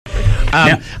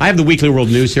I have the Weekly World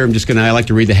News here. I like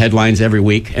to read the headlines every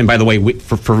week. And by the way,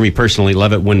 for me personally,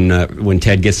 love it when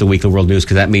Ted gets the Weekly World News,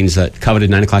 because that means coveted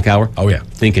 9 o'clock hour. Oh, yeah.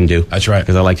 Think and do. That's right.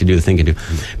 Because I like to do the think and do.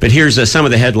 But here's some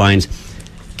of the headlines.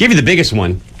 Give you the biggest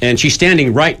one, and she's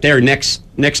standing right there next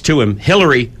to him.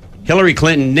 Hillary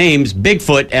Clinton names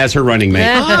Bigfoot as her running mate.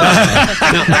 Now,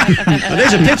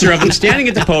 there's a picture of them standing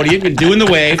at the podium and doing the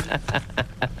wave.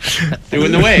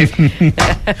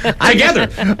 Together.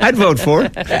 I'd vote for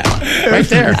it. Yeah, right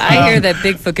there. I hear that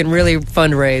Bigfoot can really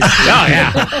fundraise. Oh,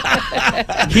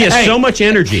 yeah. He has so much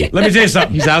energy. Let me tell you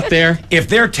something. He's out there. If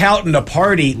they're touting a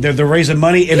party, they're raising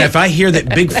money, and if I hear that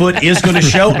Bigfoot is going to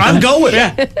show, I'm going.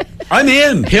 Yeah. I'm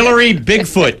in. Hillary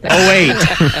Bigfoot 08.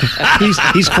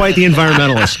 He's quite the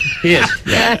environmentalist. He is.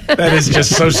 Yeah. That is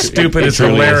just so stupid. It's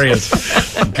really hilarious.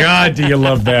 God, do you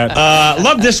love that?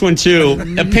 Love this one,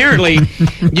 too. Apparently,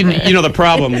 you know the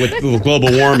problem with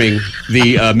global warming,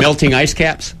 the melting ice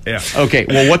caps? Yeah. Okay,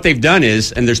 well, what they've done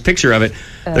is, and there's a picture of it,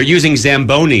 they're using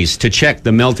Zambonis to check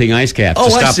the melting ice caps to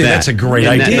stop that. That's a great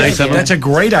Isn't idea. that nice of them? That's a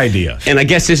great idea. And I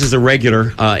guess this is a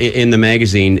regular in the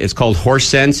magazine. It's called Horse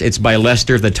Sense. It's by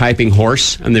Lester, the typing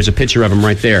horse. And there's a picture of him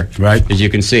right there. Right. As you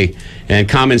can see. And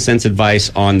common sense advice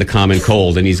on the common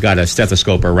cold. And he's got a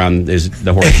stethoscope around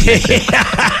the horse.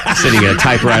 Sitting at a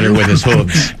typewriter with his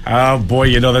hooves. Oh,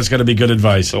 boy, that's going to be good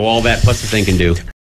advice. So all that plus the think and do.